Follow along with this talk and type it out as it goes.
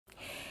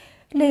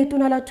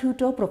Letona la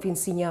thuto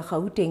profinsi ya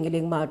Gauteng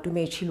leng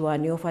Matome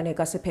Chiloane o fane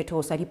ka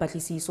sephetho sa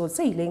Dipatlisiso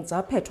tse ileng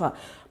tsa phethwa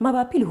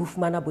mabapi le ho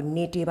fumana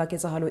bonnete ba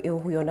ketsahalo eo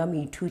ho yona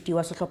Moithuti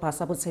wa sehlopha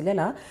sa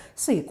botshelela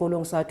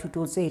sekolong sa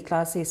thuto tse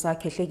tlase sa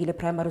Khehlekile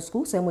Primary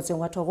School se motseng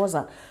wa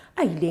Thokoza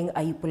a ileng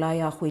a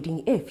ipolaya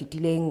kgweding e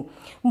fetileng.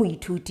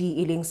 Moithuti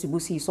ileng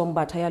Sibusiso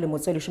Mbatha ya le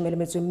motse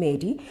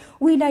 12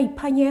 o ile a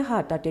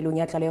iphanyeha tatelong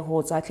ya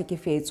tlaleho tsa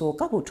tlhekefetso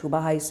ka botho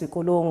ba hae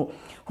sekolong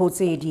ho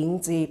tse ding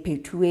tse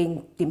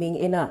phethuweng temeng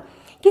ena.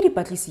 Ke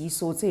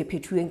Dipatlisiso tse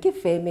phethuweng ke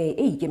feme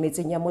e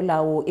ikemetseng ya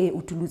molao e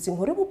utullutseng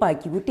hore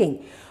bopaki bo teng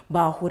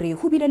ba hore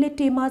ho bile le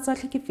tema tsa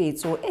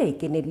tlhekefetso e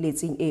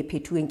kenelletseng e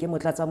phethuweng ke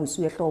motlatsa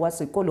mosuwehlooho wa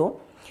sekolo,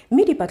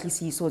 mme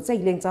dipatlisiso tse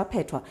ileng tsa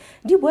phethwa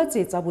di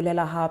boetse tsa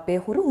bolela hape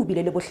hore ho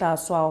bile le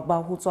bohlaswa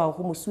ba ho tswa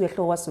ho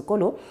mosuwehlooho wa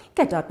sekolo,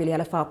 ketapele ya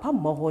lefapha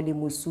mmoho le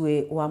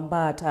mosuwe wa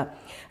Mbatha.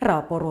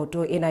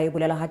 Raporoto ena e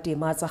bolela ha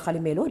tema tsa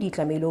kgalemelo di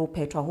tlamehile ho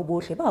phethwa ho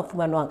bohle ba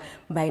fumanwang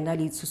ba ena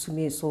le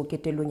tshusumetso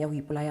ketellong ya ho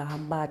ipolaya ha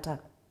Mbatha.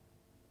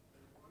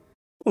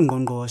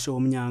 Ungqongqoshe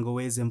womnyango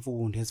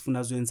wezemfundo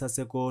esifundazweni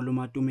sasekolo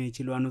Matome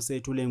Chiloane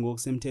usethule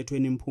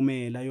ngokusemthethweni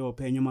imiphumela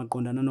yophenyo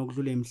maqondana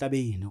nokudlula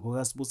emhlabeni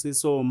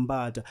kukaSibusiso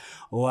Mbatha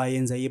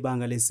owayenza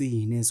ibanga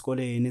lesine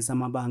esikoleni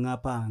samabanga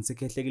aphansi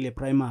Khehlekile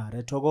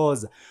Primary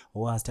Thokoza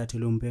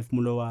owasithathela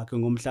umphefumulo wakhe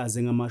ngomhla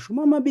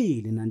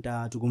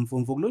zingama-23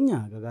 kuMfumfu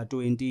kulonyaka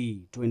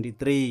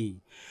ka-2023.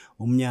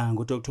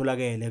 Umnyango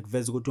utokutholakele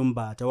kuveza ukuthi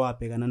uMbatha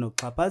wabhekana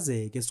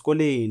nokuxhaphazeka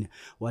esikoleni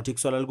wathi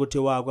kusolwa ukuthi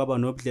kwaba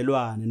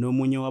nobudlelwane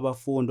nomunye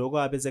wabafundi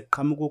okwabe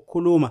sekuqhamuka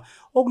ukukhuluma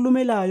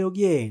okulumelayo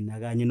kuyena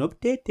kanye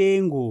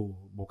nobudedengu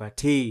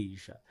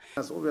bukathisha.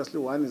 Obviously,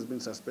 one has been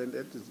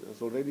suspended.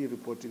 Is already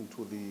reporting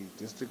to the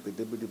district, the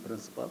deputy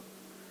principal.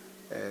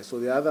 So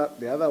the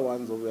other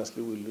ones,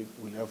 obviously,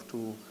 we'll have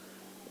to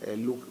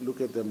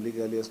look at them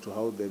legally as to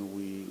how then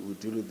we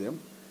deal with them.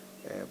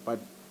 But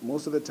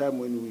most of the time,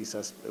 when we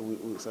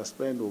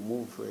suspend or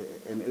move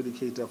an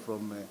educator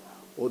from,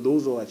 or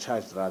those who are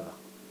charged rather,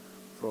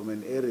 from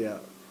an area,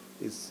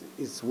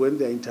 it's when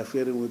they're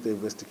interfering with the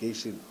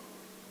investigation.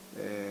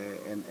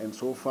 And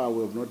so far,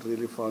 we have not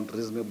really found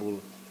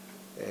reasonable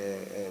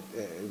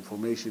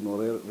information or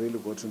really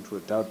got into a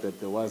doubt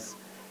that there was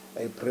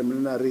a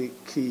preliminary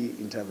key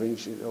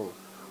intervention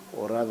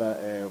or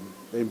rather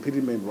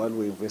impediment while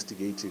we're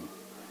investigating,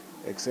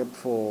 except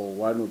for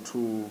one or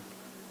two.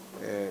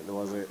 There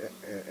was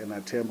an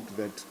attempt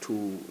to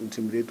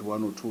intimidate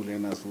one or two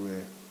learners who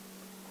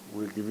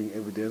were giving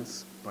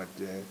evidence, but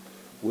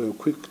we were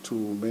quick to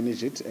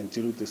manage it and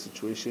deal with the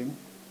situation.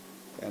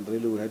 And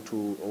really we had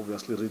to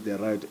obviously read the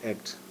right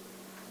act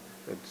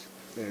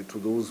to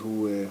those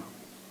who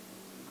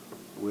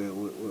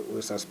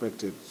were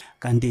suspected.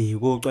 Kanti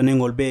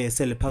kucwaningo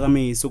olubese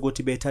liphakamisa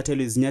ukuthi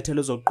bethathelwe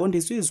izinyathelo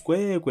zokuqondiswa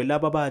izigwegwe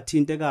laba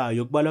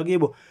abathintekayo kubalwa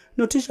kibo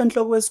nothisha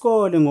nhloko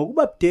wesikole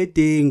ngokuba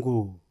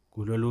budedengu.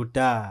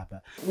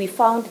 We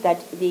found that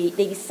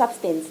there is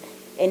substance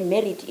and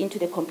merit into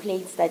the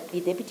complaints that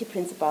the deputy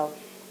principal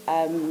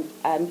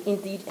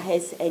indeed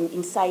has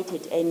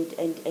incited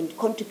and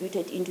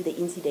contributed into the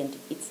incident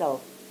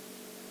itself.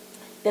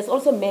 There's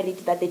also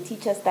merit that the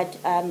teachers that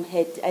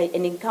had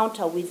an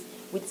encounter with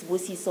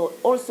Sibusiso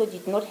also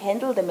did not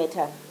handle the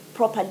matter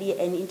properly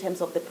and in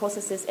terms of the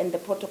processes and the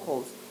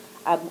protocols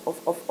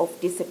of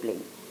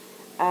discipline.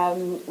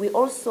 We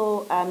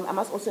also, I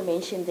must also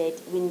mention that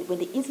when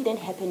the incident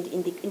happened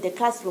in the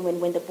classroom and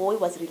when the boy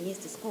was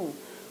released to school,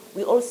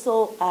 we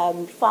also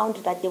found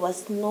that there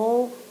was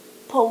no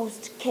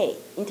post-care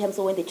in terms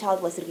of when the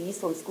child was released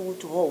from school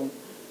to home.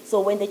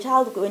 So when the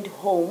child went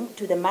home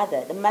to the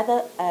mother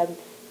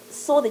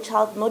saw the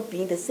child not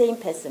being the same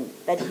person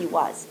that he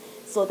was.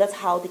 So that's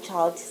how the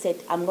child said,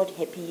 I'm not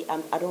happy,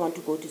 I don't want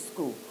to go to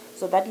school.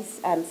 So that is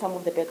some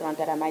of the background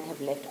that I might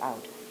have left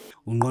out.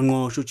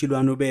 Ungqongqoshe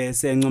uChiloane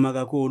bese encoma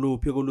kakhulu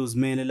uphiko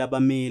oluzimele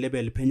labamile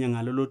beliphenya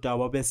ngalolu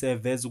daba bese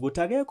eveza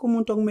ukuthi akekho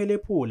umuntu okumele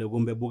ephule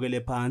kumbe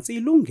bukele phansi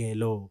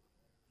ilungelo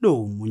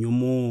lomunye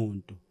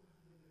umuntu.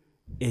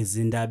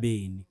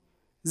 Ezindabeni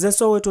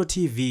zeSoweto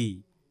TV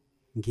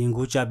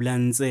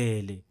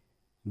ngingujabulansele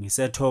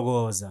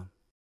ngisethokoza.